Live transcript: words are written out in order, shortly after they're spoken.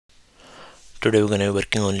Today we're going to be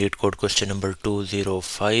working on Leetcode question number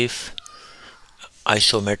 205,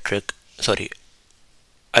 isomorphic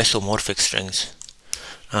strings.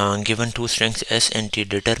 Given two strings S and T,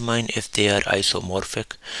 determine if they are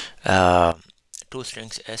isomorphic. Two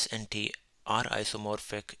strings S and T are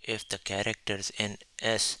isomorphic if the characters in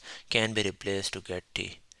S can be replaced to get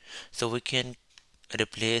T. So we can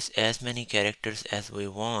replace as many characters as we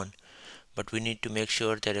want, but we need to make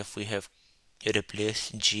sure that if we have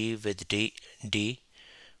replaced G with D,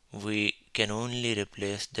 we can only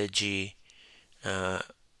replace the G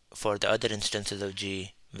for the other instances of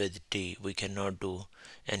G with D. We cannot do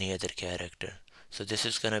any other character. So this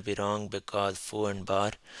is gonna be wrong because foo and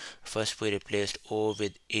bar, first we replaced O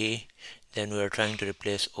with A, then we are trying to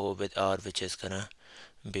replace O with R, which is gonna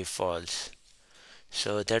be false.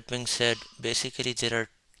 So that being said, basically there are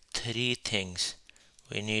three things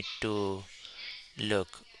we need to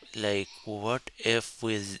look. Like, what if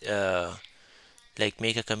we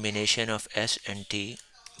make a combination of S and T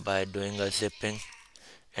by doing a zipping,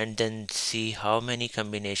 and then see how many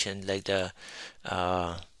combinations,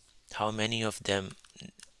 how many of them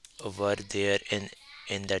were there in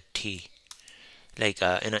that T, in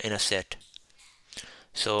a set.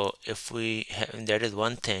 So if we have, that is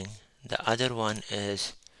one thing. The other one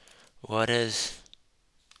is, what is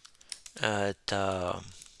the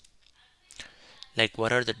like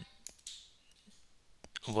what are the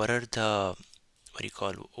what do you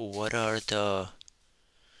call what are the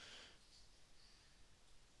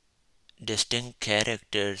distinct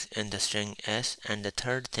characters in the string S, and the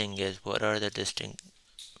third thing is what are the distinct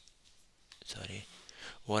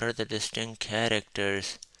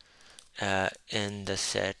characters in the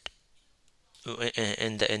set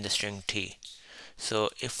in the string T. So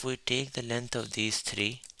if we take the length of these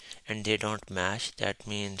three and they don't match, that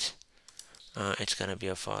means it's gonna be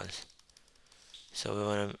a false. So we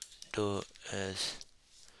want to do is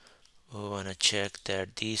we want to check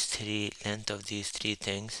that these three length of these three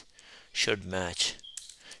things should match.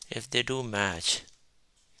 If they do match,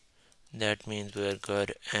 that means we're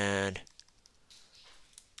good, and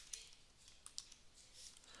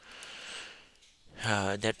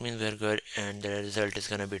the result is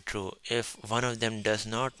gonna be true. If one of them does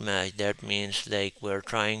not match, that means like we're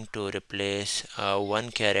trying to replace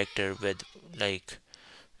one character with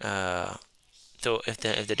so if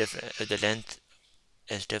the length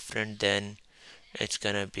is different, then it's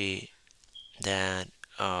gonna be that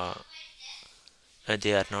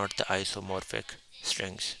they are not the isomorphic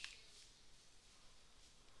strings.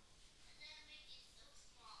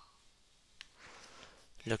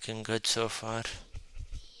 Looking good so far.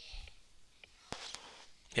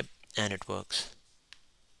 Yep, and it works.